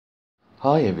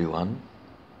Hi everyone.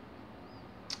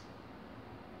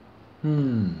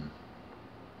 In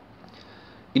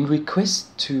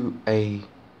request to a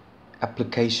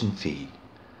application fee,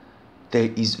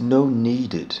 there is no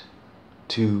needed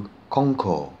to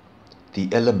concor the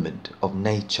element of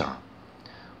nature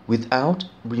without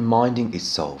reminding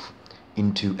itself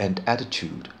into an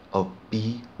attitude of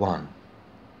B1.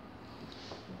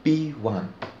 B1.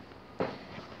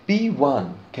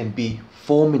 B1 can be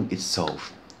forming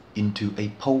itself into a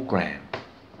program.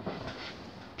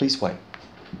 Please wait.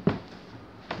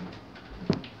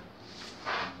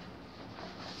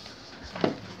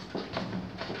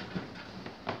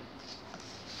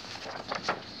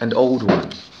 An old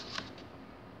one.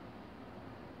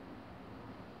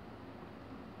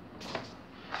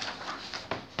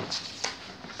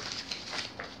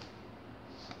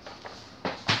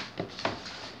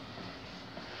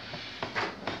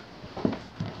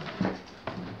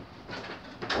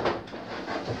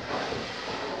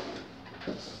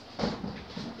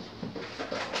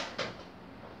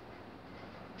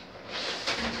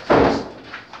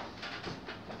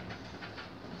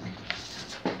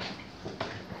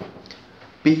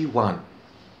 B1.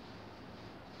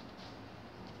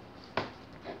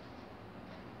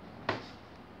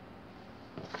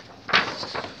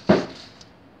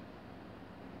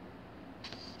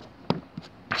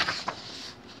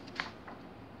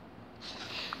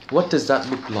 What does that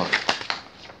look like?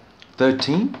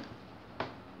 13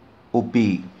 or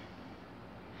B?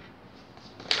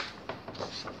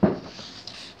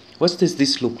 What does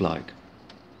this look like?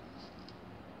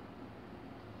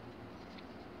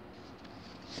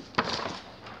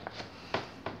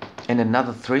 And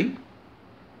another 3?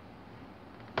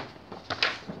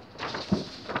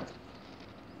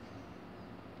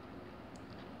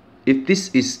 If this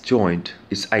is joined,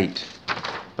 it's 8.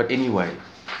 But anyway,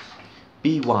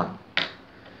 B1.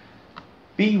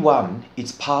 B1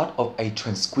 is part of a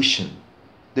transcription.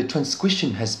 The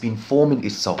transcription has been forming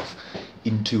itself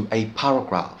into a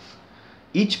paragraph.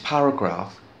 Each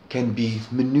paragraph can be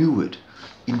maneuvered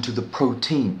into the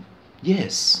protein.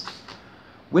 Yes.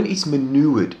 When it's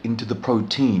maneuvered into the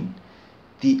protein,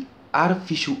 the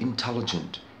artificial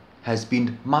intelligence has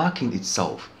been marking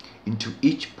itself into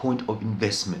each point of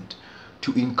investment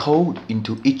to encode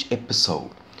into each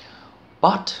episode.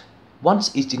 But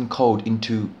once it's encoded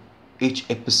into each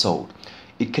episode,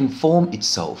 it can form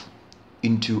itself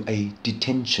into a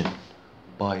detention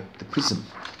by the prism.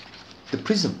 The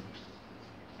prism.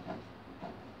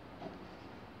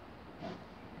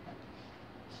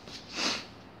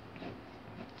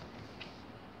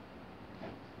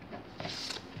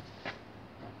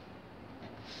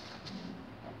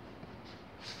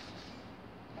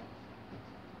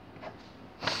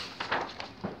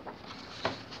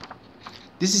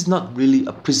 This is not really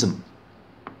a prism.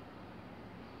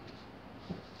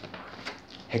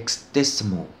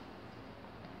 Hexadecimal.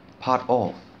 Part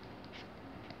of.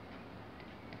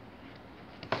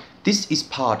 This is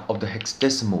part of the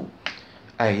hexadecimal.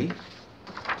 It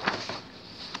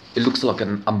looks like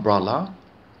an umbrella.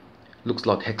 Looks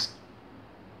like hex.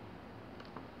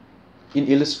 In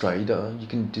Illustrator, you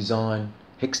can design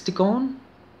hexagon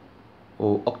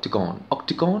or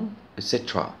octagon,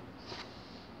 etc.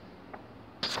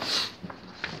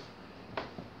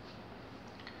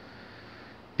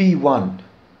 B1,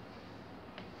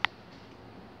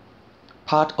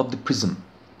 part of the prism.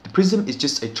 The prism is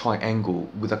just a triangle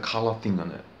with a color thing on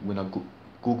it. When I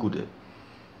googled it,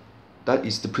 that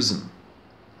is the prism.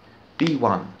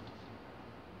 B1,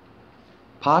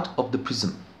 part of the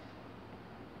prism.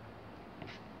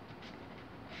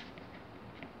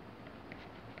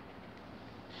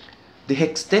 The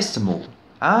hexadecimal,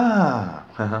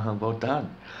 well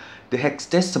done. The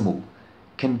hexadecimal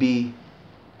can be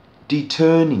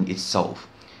deturning itself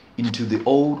into the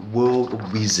old world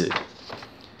of wizard.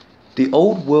 The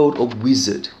old world of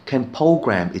wizard can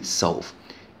program itself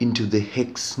into the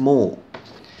hexmore.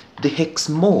 The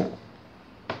hexmore.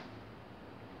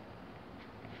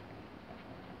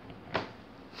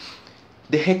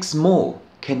 The hexmore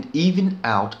can even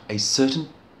out a certain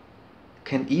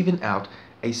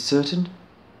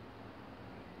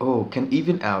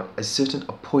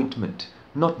appointment.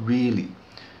 Not really.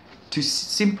 To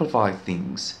simplify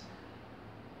things,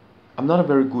 I'm not a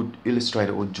very good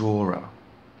illustrator or drawer.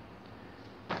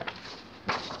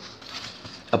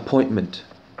 Appointment.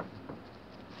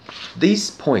 This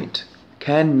point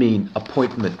can mean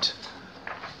appointment.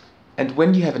 And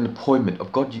when you have an appointment,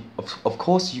 of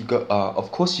course you go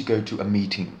to a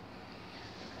meeting.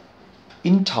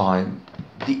 In time,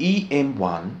 the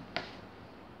EM1,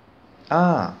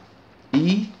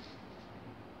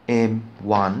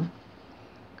 EM1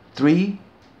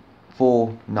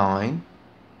 349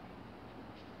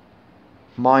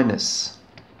 minus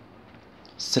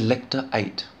selector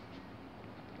 8.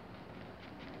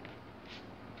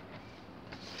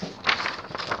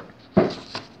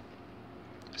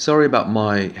 Sorry about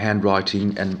my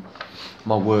handwriting and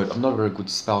my word, I'm not a very good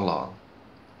speller.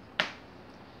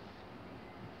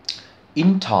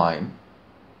 In time,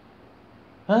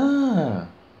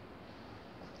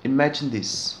 imagine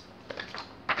this.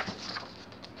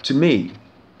 To me,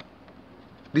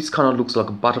 this kind of looks like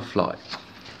a butterfly.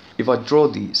 If I draw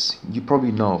this, you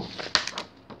probably know.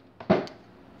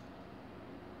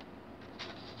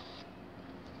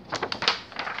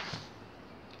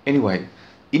 Anyway,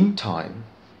 in time,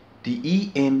 the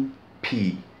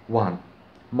EMP1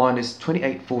 minus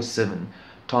 2847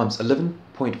 times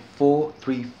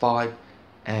 11.435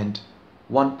 and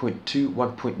 1.2,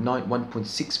 1.9,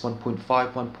 1.6,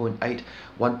 1.5, 1.8,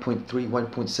 1.3,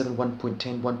 1.7,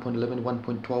 1.10, 1.11,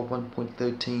 1.12,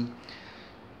 1.13.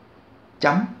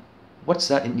 Chấm. What's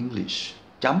that in English?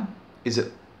 Chấm. Is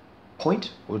it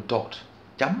point or dot?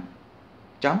 Chấm.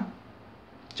 Chấm.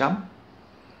 Chấm.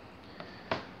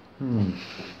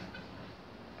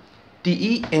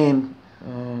 The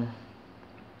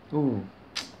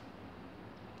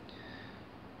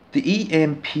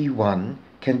EMP1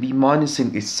 can be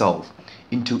minusing itself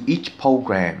into each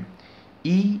program.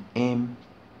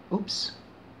 What's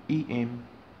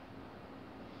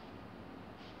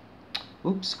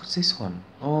this one?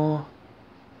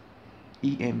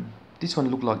 This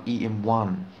one look like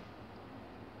EM1.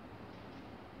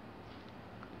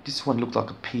 This one look like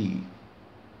a P.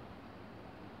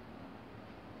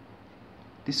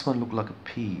 This one look like a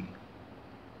P.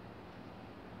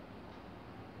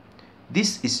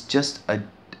 This is just a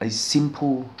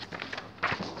simple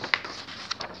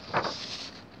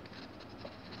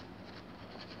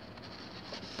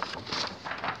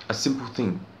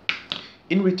thing.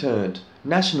 In return,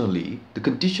 nationally, the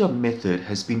conditional method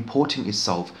has been porting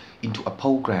itself into a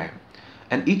program,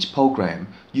 and each program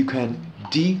you can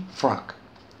defrag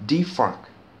the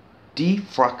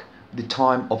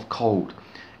time of code.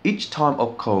 Each time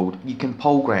of code you can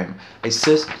program a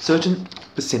certain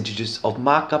percentages of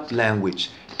markup language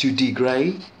to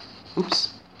degrade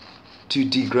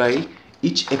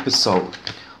each episode.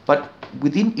 But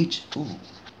within each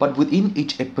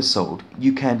episode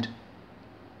you can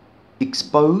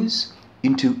expose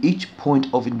into each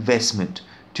point of investment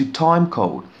to time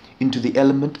code into the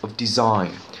element of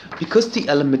design. Because the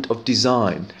element of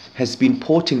design has been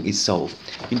porting itself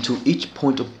into each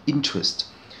point of interest,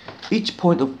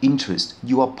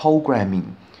 you are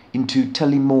programming into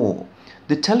nevermore.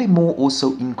 The nevermore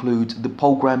also includes the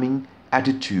programming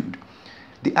attitude,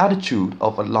 the attitude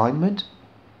of alignment,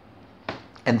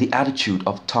 and the attitude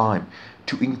of time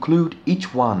to include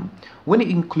each one. When you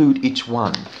include each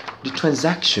one, the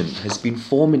transaction has been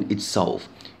forming itself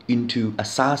into a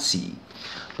SASE.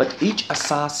 But each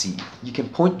SASE, you can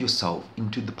point yourself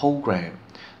into the program.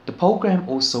 The program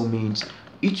also means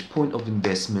each point of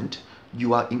investment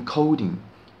you are encoding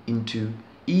into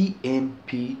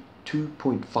EMP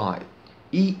 2.5.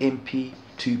 EMP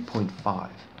 2.5.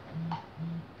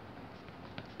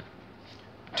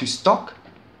 To stock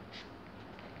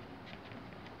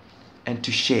and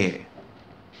to share.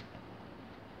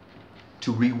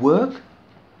 To rework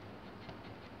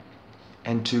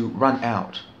and to run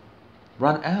out.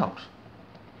 Run out.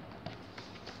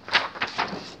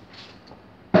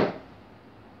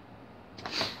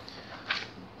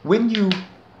 When you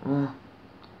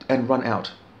run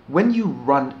out. When you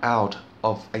run out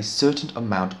of a certain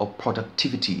amount of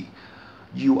productivity,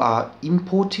 you are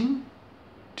importing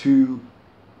to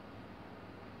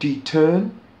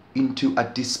turn into a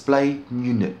display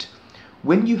unit.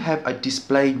 When you have a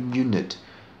display unit,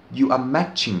 you are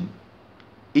matching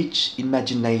each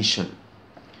imagination.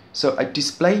 So a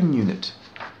display unit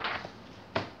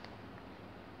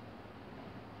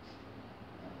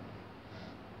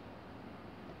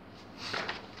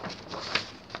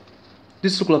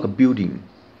this looks like a building.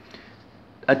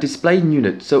 A display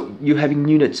unit, so you're having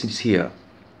units here,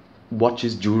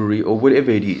 watches, jewelry, or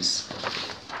whatever it is.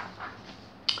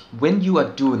 When you are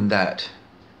doing that,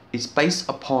 it's based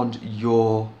upon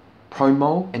your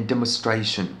promo and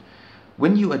demonstration.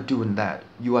 When you are doing that,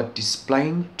 you are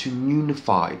displaying to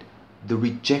unify the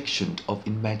rejection of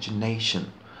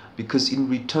imagination, because in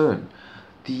return,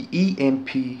 the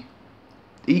EMP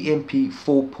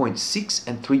 4.6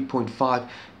 and 3.5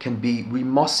 can be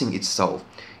remossing itself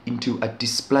into a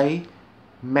display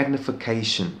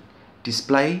magnification,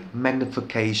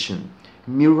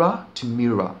 mirror to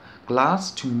mirror,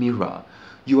 glass to mirror.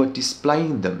 You are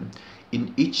displaying them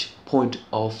in each point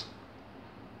of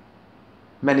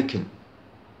mannequin.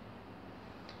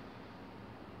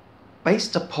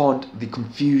 Based upon the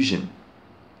confusion,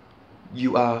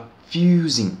 you are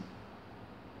fusing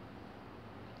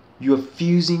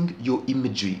your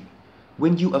imagery.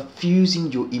 When you are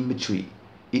fusing your imagery,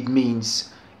 it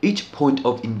means each point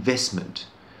of investment.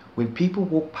 When people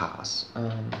walk past,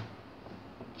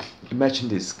 imagine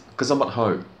this, because I'm at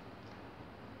home,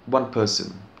 one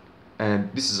person,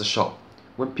 and this is a shop.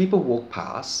 When people walk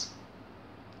past,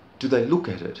 do they look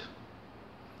at it?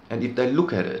 And if they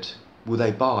look at it, will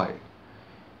they buy?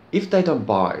 If they don't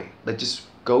buy, they just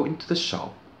go into the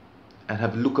shop and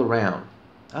have a look around.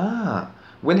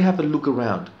 When they have a look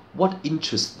around, what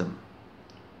interests them?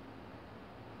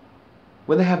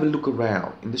 When they have a look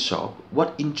around in the shop,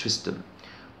 what interests them?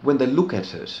 When they look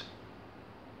at it,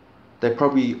 they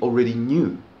probably already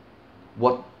knew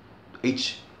what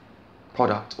each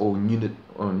product or unit,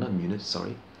 or not unit,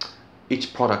 sorry,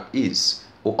 each product is,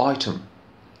 or item.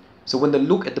 So when they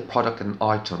look at the product and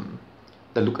item,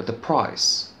 they look at the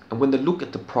price. And when they look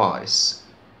at the price,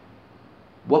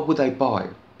 what would they buy?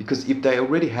 Because if they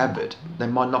already have it, they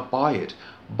might not buy it.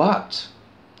 But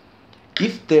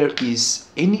if there is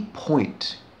any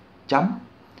point,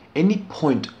 any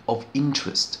point of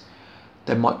interest,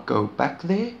 they might go back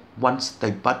there once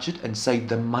they budget and save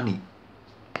them money.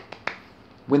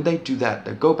 When they do that,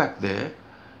 they go back there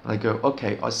and they go,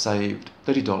 okay, I saved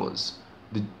 $30.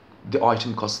 The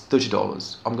item costs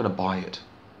 $30. I'm going to buy it.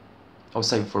 I'll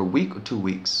save for a week or 2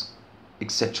 weeks,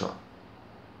 etc.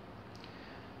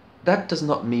 That does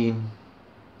not mean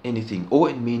anything. All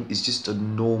it means is just a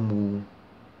normal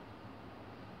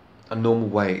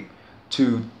way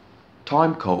to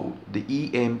time code the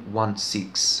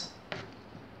EM16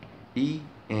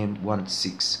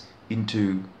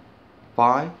 into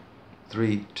 5,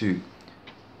 3, 2.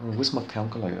 Where's my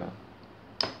calculator?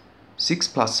 6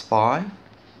 plus 5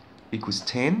 equals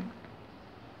 10.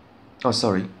 Oh,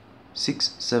 sorry.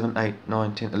 6, 7, 8,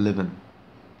 9, 10, 11.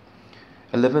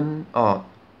 11,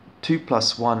 2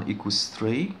 plus 1 equals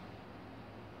 3.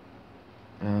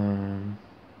 1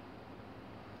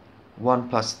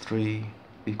 plus 3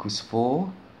 equals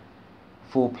 4.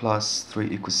 4 plus 3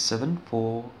 equals 7.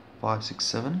 4, 5, 6,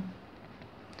 7.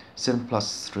 7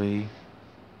 plus 3.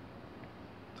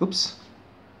 Oops.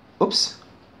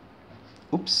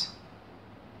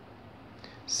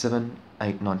 7,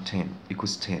 8, 9, 10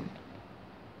 equals 10.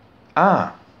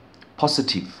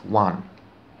 Positive 1.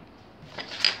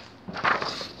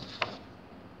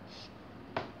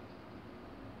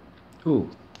 Oh,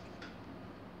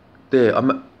 there,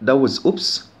 that was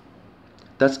oops.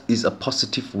 That is a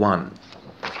positive 1,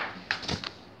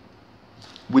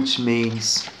 which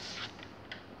means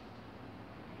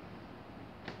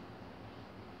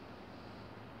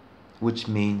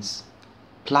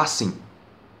plusing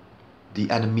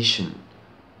the animation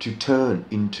to turn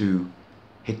into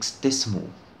hexadecimal.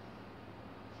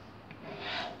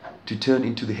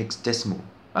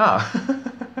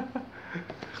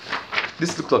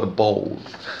 This looks like a bowl.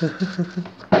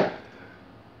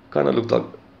 Kind of looks like,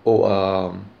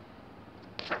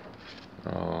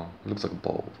 looks like a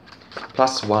bowl.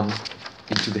 Plus 1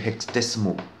 into the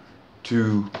hexadecimal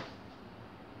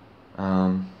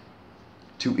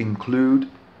to include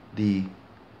the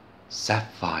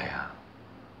sapphire.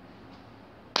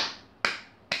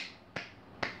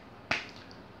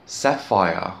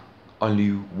 Sapphire,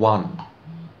 only one.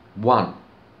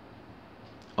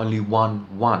 Only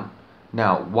one.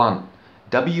 Now, 1,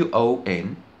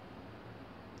 W-O-N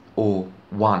or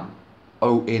 1,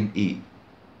 O-N-E.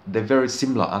 They're very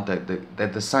similar, aren't they? They're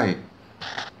the same.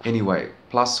 Anyway,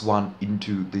 plus 1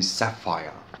 into the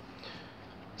sapphire.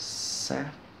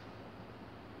 Sapphire.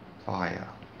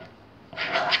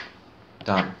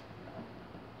 Done.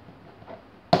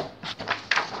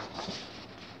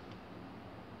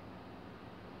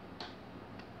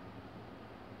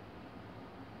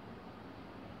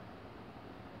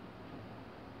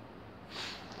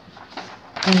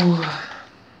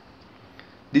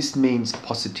 This means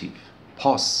positive.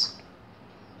 Pos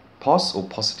or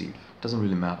positive, doesn't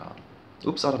really matter.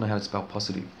 Oops, I don't know how to spell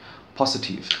positive.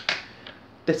 Positive.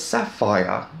 The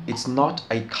sapphire is not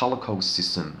a color code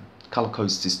system.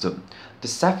 The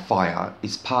sapphire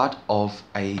is part of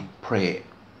a prayer.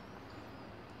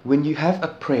 When you have a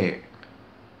prayer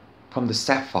from the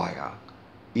sapphire,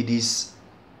 it is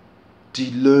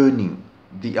de-learning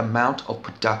the amount of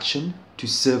production to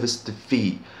service the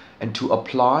fee and to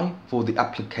apply for the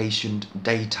application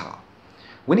data.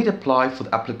 When it applies for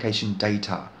the application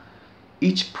data,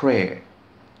 each prayer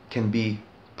can be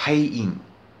paying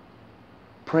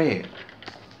prayer.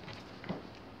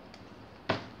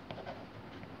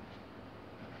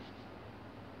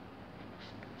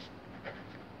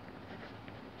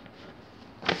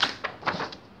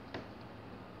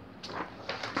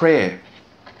 prayer,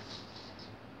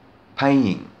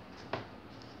 paying,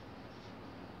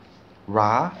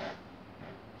 ra,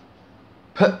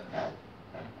 p,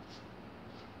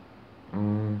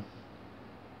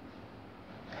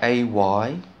 a,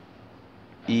 y,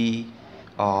 e,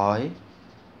 I,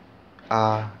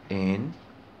 r, n,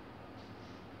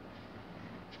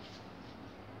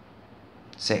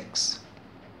 sex.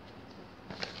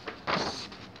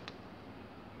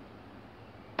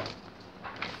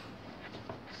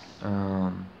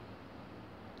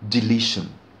 Deletion,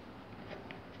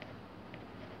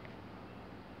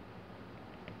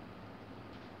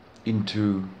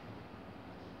 into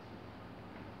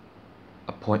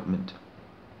appointment.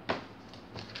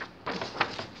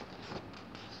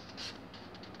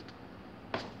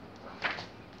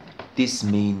 This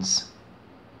means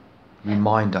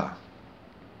reminder.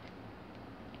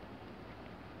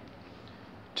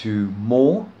 To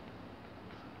more,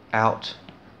 out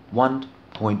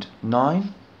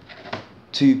 1.9,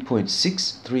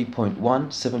 2.6, 3.1,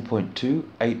 7.2,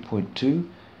 8.2,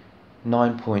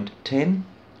 9.10,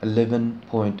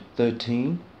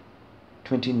 11.13,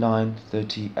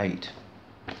 29.38.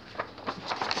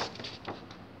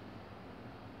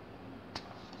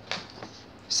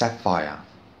 Sapphire.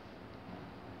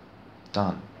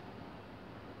 Done.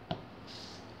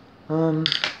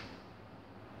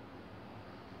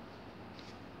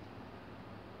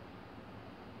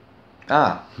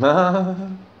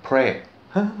 Prayer.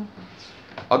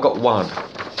 I got one.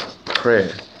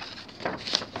 Prayer.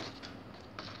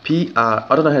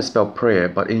 I don't know how to spell prayer,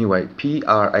 but anyway,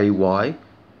 P-R-A-Y.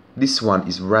 This one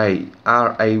is Ray.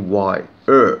 R-A-Y.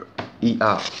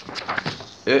 E-R.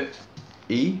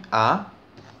 E-R.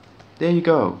 There you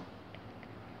go.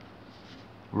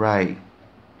 Ray.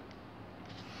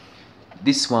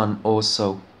 This one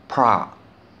also pra.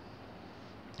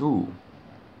 Ooh.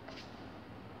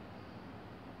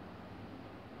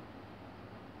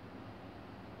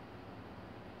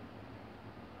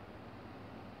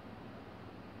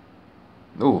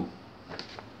 Oh,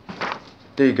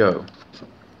 there you go.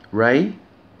 Ray,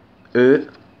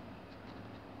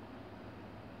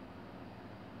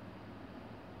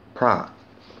 pra.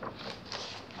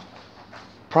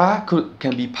 Pra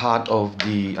can be part of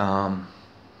the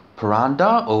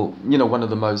Paranda, or one of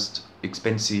the most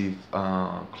expensive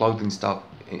clothing stuff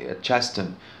at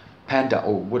Chaston. Panda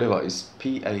or whatever is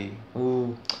P-A.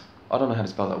 Oh, I don't know how to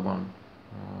spell that one.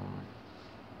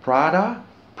 Prada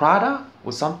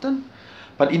or something.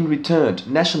 But in return,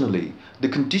 nationally, the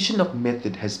condition of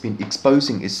method has been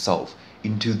exposing itself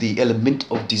into the element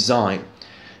of design.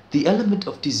 The element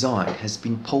of design has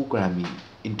been programming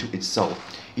into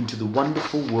itself, into the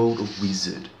wonderful world of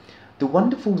wizard. The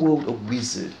wonderful world of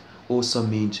wizard also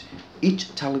means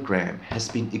each telegram has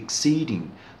been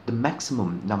exceeding the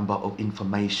maximum number of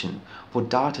information for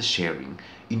data sharing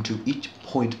into each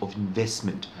point of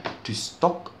investment to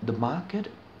stock the market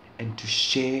and to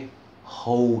share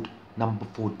hold number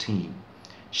 14.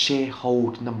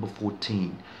 Sharehold number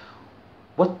 14.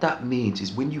 What that means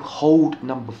is when you hold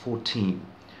number 14,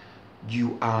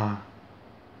 you are...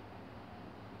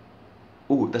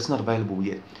 Oh, that's not available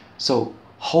yet. So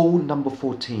hold number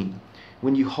 14.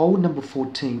 When you hold number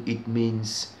 14, it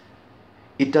means...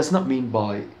 It does not mean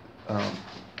by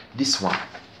this one.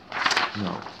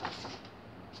 No.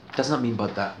 It does not mean by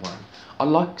that one. I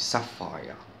like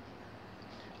sapphire.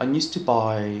 I used to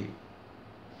buy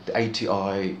the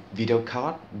ATI video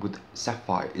card with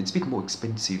sapphire. It's a bit more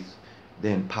expensive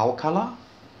than power color,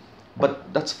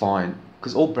 but that's fine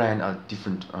because all brands are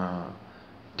different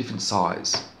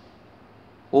size.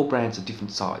 All brands are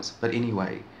different size. But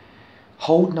anyway,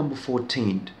 hold number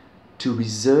 14 to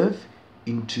reserve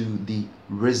into the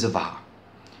reservoir.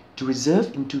 To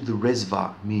reserve into the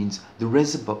reservoir means the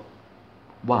reservoir.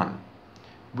 1.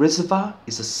 Reservoir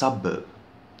is a suburb.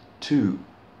 2.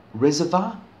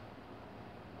 Reservoir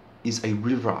is a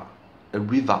river.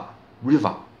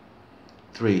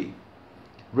 3.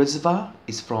 Reservoir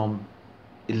is from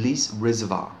Elise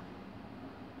Reservoir.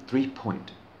 3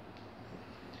 point.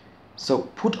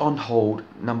 So put on hold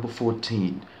number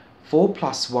 14. 4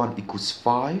 plus 1 equals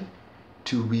 5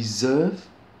 to reserve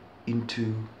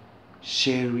into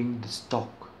sharing the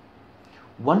stock.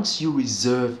 Once you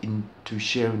reserve into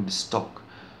sharing the stock,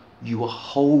 you are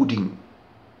holding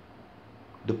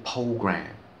the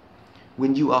program.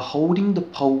 When you are holding the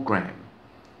program,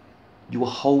 you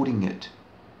are holding it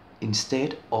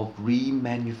instead of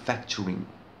remanufacturing.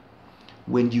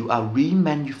 When you are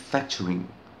remanufacturing,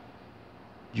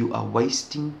 you are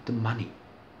wasting the money.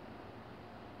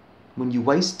 When you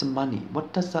waste the money,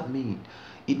 what does that mean?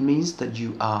 It means that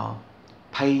you are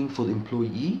paying for the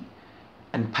employee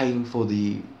and paying for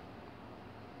the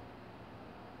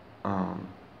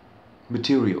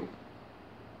material.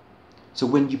 So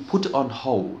when you put on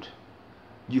hold,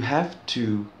 you have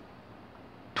to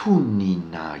tu ni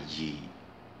na yi.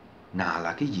 Na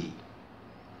la ke yi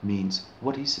means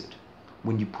what is it?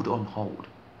 When you put on hold.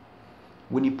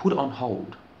 When you put on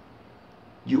hold,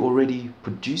 you already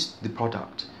produced the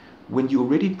product. When you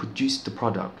already produced the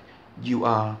product, you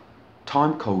are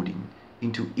time coding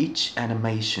into each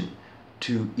animation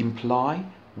to imply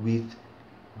with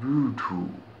rutu.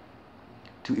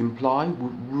 To imply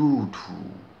with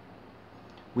rutu.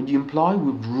 When you imply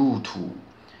with rutu,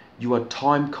 you are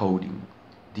time coding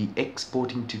the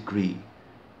exporting degree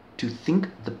to think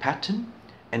the pattern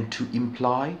and to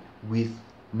imply with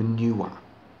manure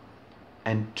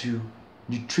and to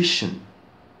nutrition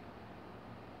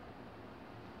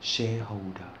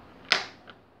shareholder.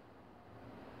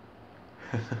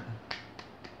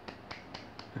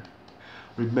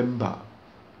 Remember,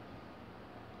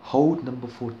 hold number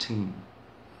 14.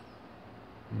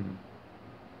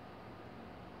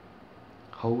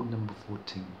 Hold number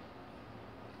 14.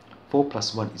 4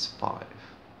 plus 1 is 5.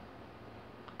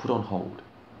 Put on hold.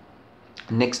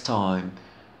 Next time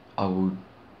I will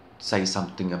say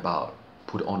something about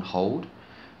put on hold,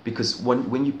 because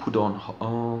when you put on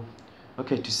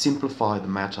okay, to simplify the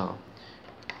matter,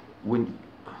 when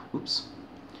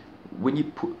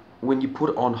you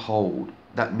put on hold,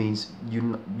 that means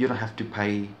you don't have to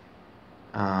pay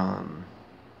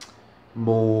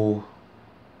more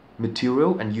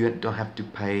material, and you don't have to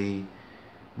pay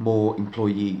more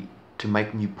employee to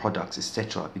make new products,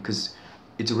 etc., because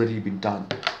it's already been done.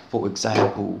 For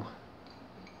example,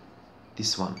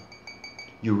 this one,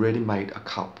 you already made a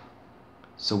cup.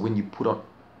 So when you put on,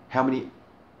 how many,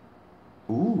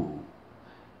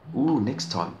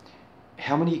 next time,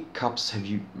 how many cups have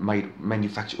you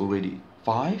manufactured already?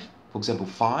 5, for example,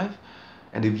 5.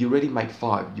 And if you already made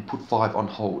 5, you put 5 on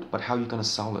hold, but how are you going to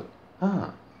sell it?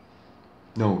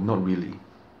 No, not really.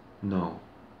 No.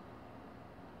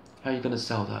 How are you going to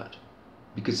sell that?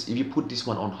 Because if you put this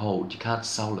one on hold, you can't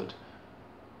sell it.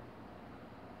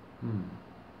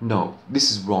 No,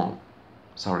 this is wrong.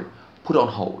 Sorry. Put on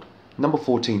hold. Number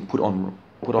 14, put on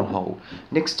hold.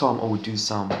 Next time I will do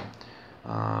some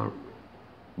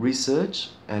research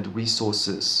and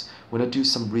resources. When I do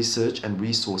some research and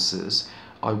resources,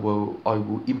 I will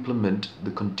implement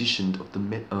the condition of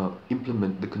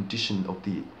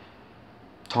the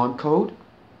time code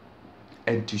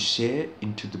and to share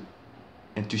into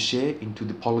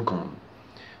the polygon.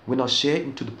 When I share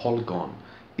into the polygon,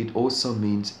 it also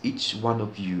means each one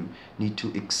of you need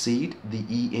to exceed the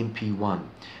EMP1.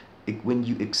 When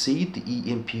you exceed the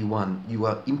EMP1, you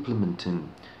are implementing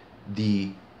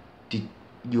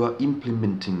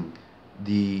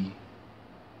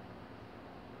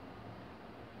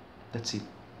that's it.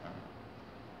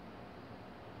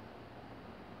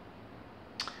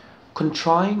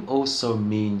 Contrying also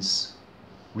means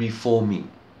reforming.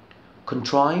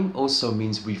 Contrying also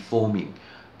means reforming,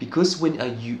 because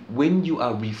when you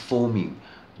are reforming,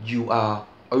 you are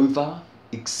over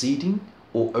exceeding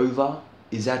or over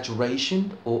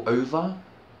exaggeration or over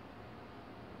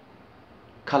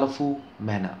colorful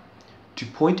manner to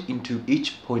point into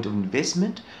each point of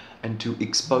investment and to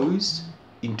expose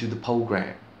into the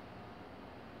program.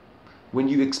 When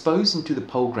you expose into the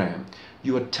program,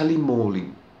 you are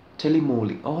telemoling.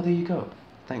 Oh, there you go.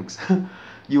 Thanks.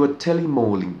 You are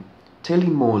telemoling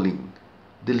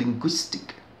the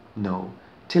linguistic. No,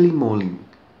 telemoling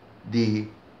the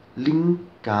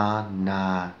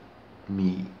linganami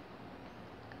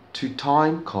to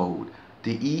time code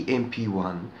the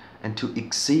EMP1 and to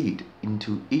exceed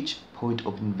into each point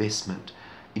of investment,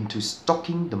 into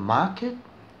stocking the market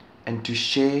and to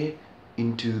share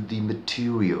into the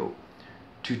material,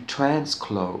 to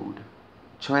transcode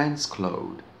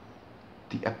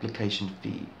the application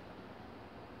fee.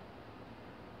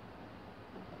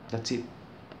 That's it.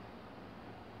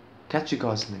 Catch you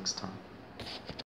guys next time.